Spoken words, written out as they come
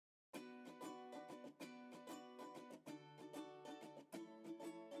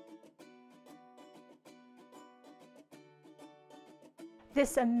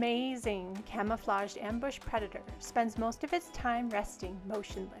This amazing camouflaged ambush predator spends most of its time resting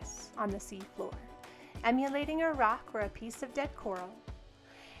motionless on the sea floor, emulating a rock or a piece of dead coral.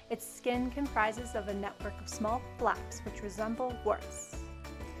 Its skin comprises of a network of small flaps which resemble warts.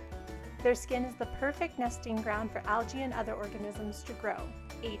 Their skin is the perfect nesting ground for algae and other organisms to grow,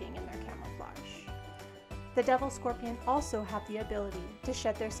 aiding in their camouflage. The devil scorpion also have the ability to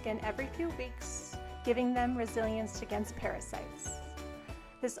shed their skin every few weeks, giving them resilience against parasites.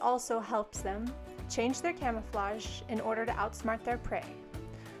 This also helps them change their camouflage in order to outsmart their prey.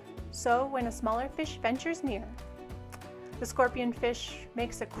 So when a smaller fish ventures near, the scorpionfish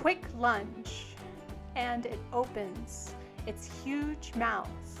makes a quick lunge and it opens its huge mouth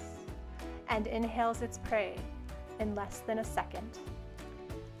and inhales its prey in less than a second.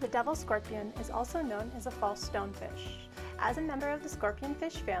 The devil scorpion is also known as a false stonefish. As a member of the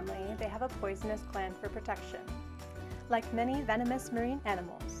scorpionfish family, they have a poisonous gland for protection. Like many venomous marine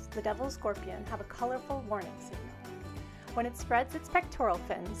animals, the devil scorpion have a colorful warning signal. When it spreads its pectoral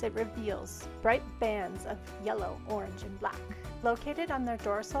fins, it reveals bright bands of yellow, orange, and black. Located on their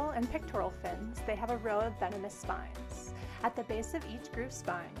dorsal and pectoral fins, they have a row of venomous spines. At the base of each groove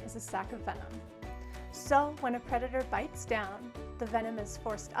spine is a sac of venom. So when a predator bites down, the venom is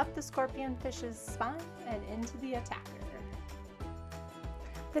forced up the scorpionfish's spine and into the attacker.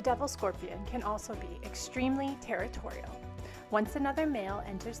 The devil scorpion can also be extremely territorial. Once another male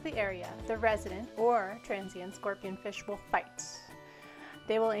enters the area, the resident or transient scorpionfish will fight.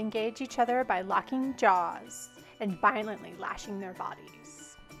 They will engage each other by locking jaws and violently lashing their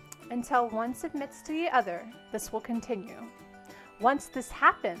bodies. Until one submits to the other, this will continue. Once this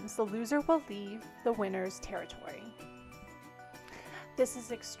happens, the loser will leave the winner's territory. This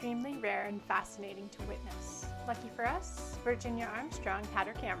is extremely rare and fascinating to witness. Lucky for us, Virginia Armstrong had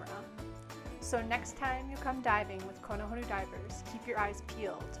her camera. So next time you come diving with Kona Honu Divers, keep your eyes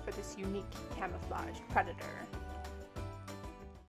peeled for this unique camouflage predator.